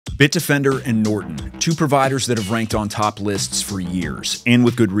Bitdefender and Norton, two providers that have ranked on top lists for years, and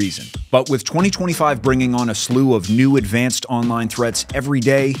with good reason. But with 2025 bringing on a slew of new advanced online threats every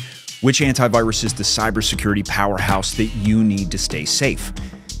day, which antivirus is the cybersecurity powerhouse that you need to stay safe?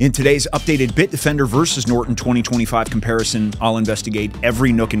 In today's updated Bitdefender versus Norton 2025 comparison, I'll investigate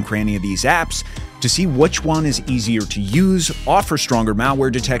every nook and cranny of these apps to see which one is easier to use, offers stronger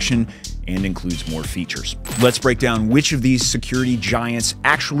malware detection, and includes more features. Let's break down which of these security giants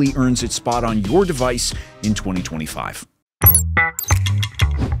actually earns its spot on your device in 2025.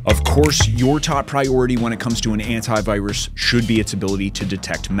 Of course, your top priority when it comes to an antivirus should be its ability to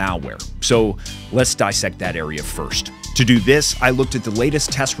detect malware. So let's dissect that area first. To do this, I looked at the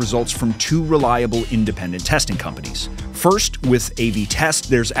latest test results from two reliable independent testing companies. First, with AV-Test,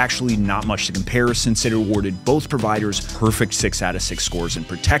 there's actually not much to compare since it awarded both providers perfect 6 out of 6 scores in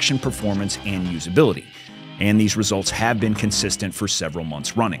protection, performance, and usability. And these results have been consistent for several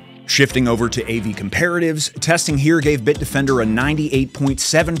months running. Shifting over to AV Comparatives, testing here gave Bitdefender a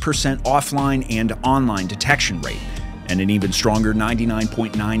 98.7% offline and online detection rate, and an even stronger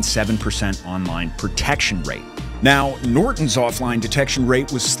 99.97% online protection rate. Now, Norton's offline detection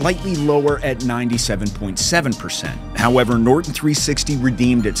rate was slightly lower at 97.7%. However, Norton 360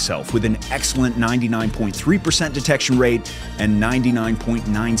 redeemed itself with an excellent 99.3% detection rate and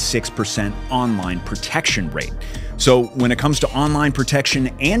 99.96% online protection rate. So when it comes to online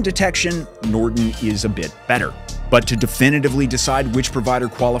protection and detection, Norton is a bit better. But to definitively decide which provider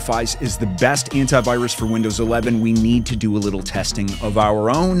qualifies as the best antivirus for Windows 11, we need to do a little testing of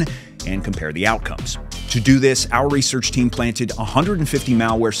our own and compare the outcomes. To do this, our research team planted 150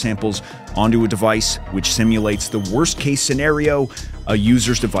 malware samples onto a device which simulates the worst-case scenario, a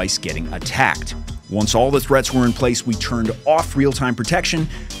user's device getting attacked. Once all the threats were in place, we turned off real-time protection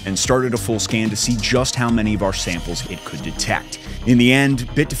and started a full scan to see just how many of our samples it could detect. In the end,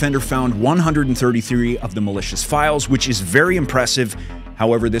 Bitdefender found 133 of the malicious files, which is very impressive.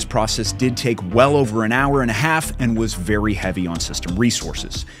 However, this process did take well over an hour and a half and was very heavy on system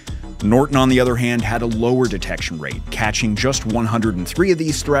resources. Norton, on the other hand, had a lower detection rate, catching just 103 of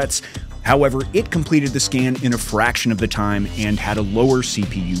these threats. However, it completed the scan in a fraction of the time and had a lower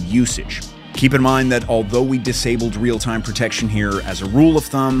CPU usage. Keep in mind that although we disabled real-time protection here, as a rule of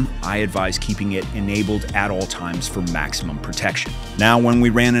thumb, I advise keeping it enabled at all times for maximum protection. Now, when we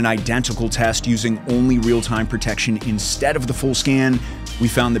ran an identical test using only real-time protection instead of the full scan, we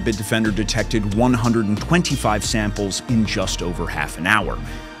found that Bitdefender detected 125 samples in just over half an hour,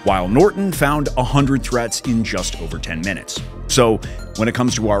 while Norton found 100 threats in just over 10 minutes. So, when it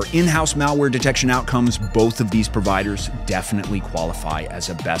comes to our in-house malware detection outcomes, both of these providers definitely qualify as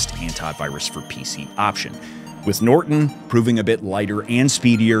a best antivirus for PC option, with Norton proving a bit lighter and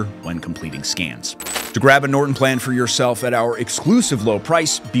speedier when completing scans. To grab a Norton plan for yourself at our exclusive low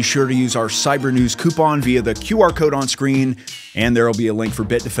price, be sure to use our Cybernews coupon via the QR code on screen, and there will be a link for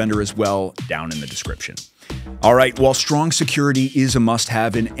Bitdefender as well down in the description. All right, while strong security is a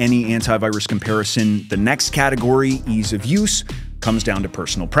must-have in any antivirus comparison, the next category, ease of use, comes down to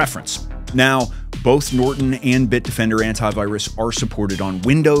personal preference. Now, both Norton and Bitdefender antivirus are supported on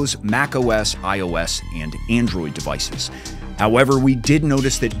Windows, macOS, iOS, and Android devices. However, we did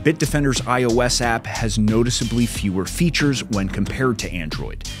notice that Bitdefender's iOS app has noticeably fewer features when compared to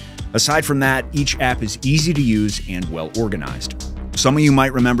Android. Aside from that, each app is easy to use and well organized. Some of you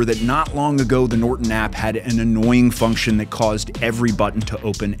might remember that not long ago, the Norton app had an annoying function that caused every button to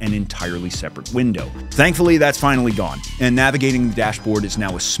open an entirely separate window. Thankfully, that's finally gone, and navigating the dashboard is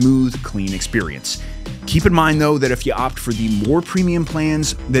now a smooth, clean experience. Keep in mind, though, that if you opt for the more premium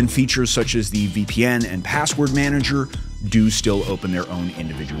plans, then features such as the VPN and password manager do still open their own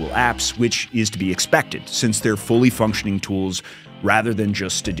individual apps, which is to be expected, since they're fully functioning tools rather than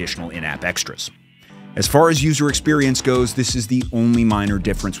just additional in-app extras. As far as user experience goes, this is the only minor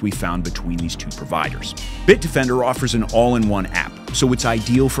difference we found between these two providers. Bitdefender offers an all-in-one app, so it's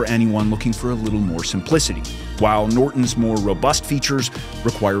ideal for anyone looking for a little more simplicity, while Norton's more robust features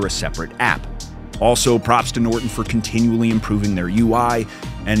require a separate app. Also, props to Norton for continually improving their UI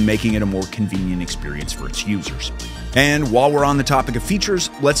and making it a more convenient experience for its users. And while we're on the topic of features,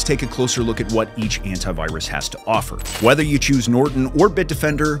 let's take a closer look at what each antivirus has to offer. Whether you choose Norton or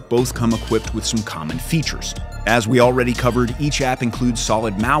Bitdefender, both come equipped with some common features. As we already covered, each app includes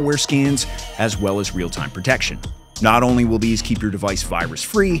solid malware scans as well as real-time protection. Not only will these keep your device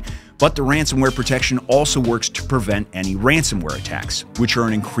virus-free, but the ransomware protection also works to prevent any ransomware attacks, which are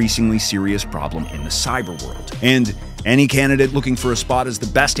an increasingly serious problem in the cyber world. And any candidate looking for a spot as the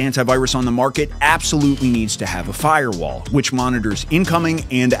best antivirus on the market absolutely needs to have a firewall, which monitors incoming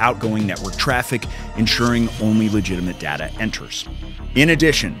and outgoing network traffic, ensuring only legitimate data enters. In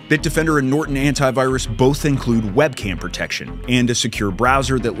addition, Bitdefender and Norton Antivirus both include webcam protection and a secure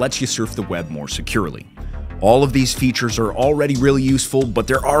browser that lets you surf the web more securely. All of these features are already really useful, but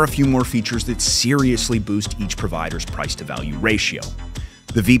there are a few more features that seriously boost each provider's price-to-value ratio.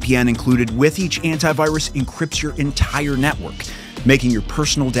 The VPN included with each antivirus encrypts your entire network, making your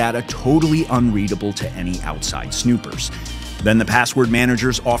personal data totally unreadable to any outside snoopers. Then the password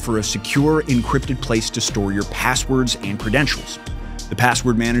managers offer a secure, encrypted place to store your passwords and credentials. The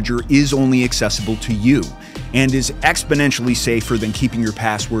password manager is only accessible to you and is exponentially safer than keeping your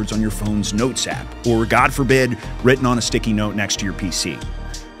passwords on your phone's Notes app, or God forbid, written on a sticky note next to your PC.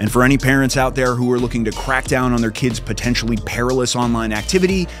 And for any parents out there who are looking to crack down on their kids' potentially perilous online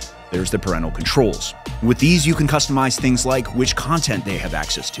activity, there's the parental controls. With these, you can customize things like which content they have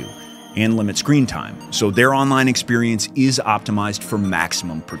access to and limit screen time, so their online experience is optimized for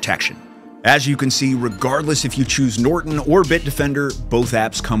maximum protection. As you can see, regardless if you choose Norton or Bitdefender, both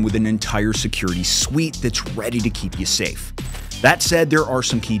apps come with an entire security suite that's ready to keep you safe. That said, there are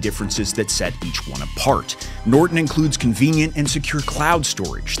some key differences that set each one apart. Norton includes convenient and secure cloud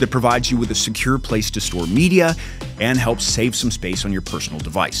storage that provides you with a secure place to store media and helps save some space on your personal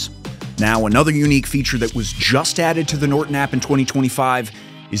device. Now, another unique feature that was just added to the Norton app in 2025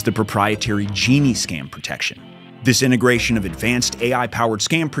 is the proprietary Genie scam protection. This integration of advanced AI-powered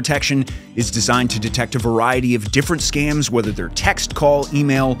scam protection is designed to detect a variety of different scams, whether they're text, call,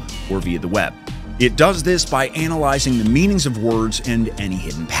 email, or via the web. It does this by analyzing the meanings of words and any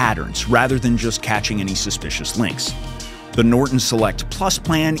hidden patterns, rather than just catching any suspicious links. The Norton Select Plus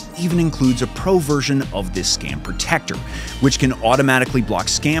plan even includes a pro version of this scam protector, which can automatically block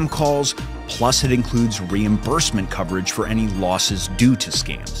scam calls, plus it includes reimbursement coverage for any losses due to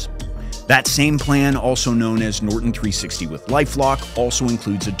scams. That same plan, also known as Norton 360 with LifeLock, also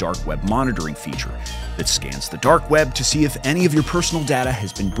includes a dark web monitoring feature that scans the dark web to see if any of your personal data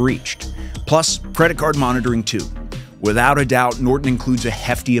has been breached. Plus, credit card monitoring too. Without a doubt, Norton includes a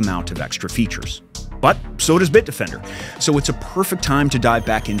hefty amount of extra features. But so does Bitdefender, so it's a perfect time to dive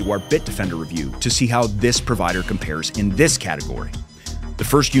back into our Bitdefender review to see how this provider compares in this category. The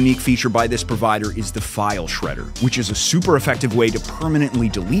first unique feature by this provider is the File Shredder, which is a super effective way to permanently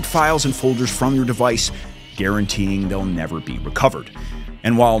delete files and folders from your device, guaranteeing they'll never be recovered.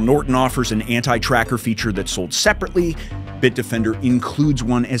 And while Norton offers an anti-tracker feature that's sold separately, Bitdefender includes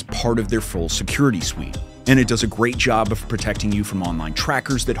one as part of their full security suite, and it does a great job of protecting you from online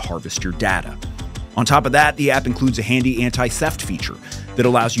trackers that harvest your data. On top of that, the app includes a handy anti-theft feature that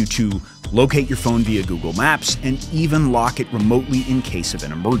allows you to locate your phone via Google Maps and even lock it remotely in case of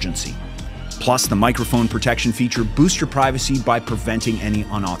an emergency. Plus, the microphone protection feature boosts your privacy by preventing any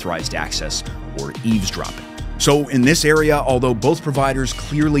unauthorized access or eavesdropping. So in this area, although both providers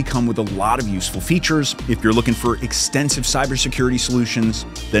clearly come with a lot of useful features, if you're looking for extensive cybersecurity solutions,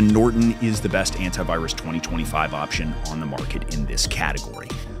 then Norton is the best antivirus 2025 option on the market in this category.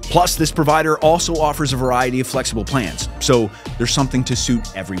 Plus, this provider also offers a variety of flexible plans, so there's something to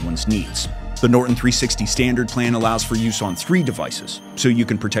suit everyone's needs. The Norton 360 standard plan allows for use on 3 devices, so you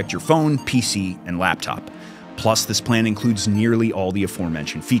can protect your phone, PC, and laptop. Plus, this plan includes nearly all the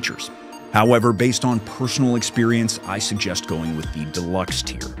aforementioned features. However, based on personal experience, I suggest going with the deluxe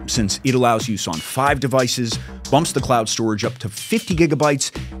tier, since it allows use on 5 devices, bumps the cloud storage up to 50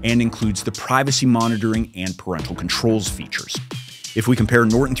 gigabytes, and includes the privacy monitoring and parental controls features. If we compare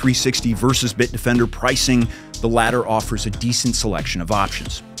Norton 360 versus Bitdefender pricing, the latter offers a decent selection of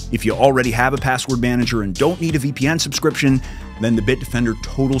options. If you already have a password manager and don't need a VPN subscription, then the Bitdefender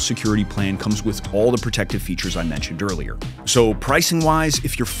Total Security Plan comes with all the protective features I mentioned earlier. So pricing-wise,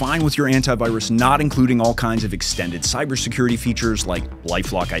 if you're fine with your antivirus not including all kinds of extended cybersecurity features like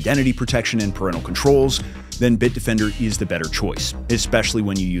LifeLock identity protection and parental controls, then Bitdefender is the better choice, especially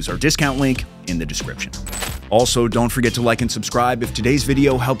when you use our discount link in the description. Also, don't forget to like and subscribe if today's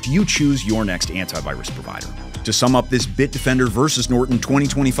video helped you choose your next antivirus provider. To sum up this Bitdefender versus Norton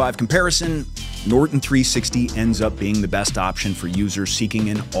 2025 comparison, Norton 360 ends up being the best option for users seeking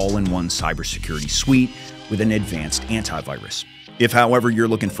an all-in-one cybersecurity suite with an advanced antivirus. If, however, you're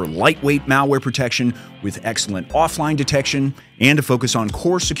looking for lightweight malware protection with excellent offline detection and a focus on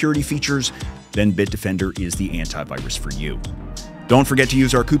core security features, then Bitdefender is the antivirus for you. Don't forget to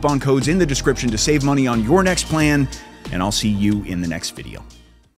use our coupon codes in the description to save money on your next plan, and I'll see you in the next video.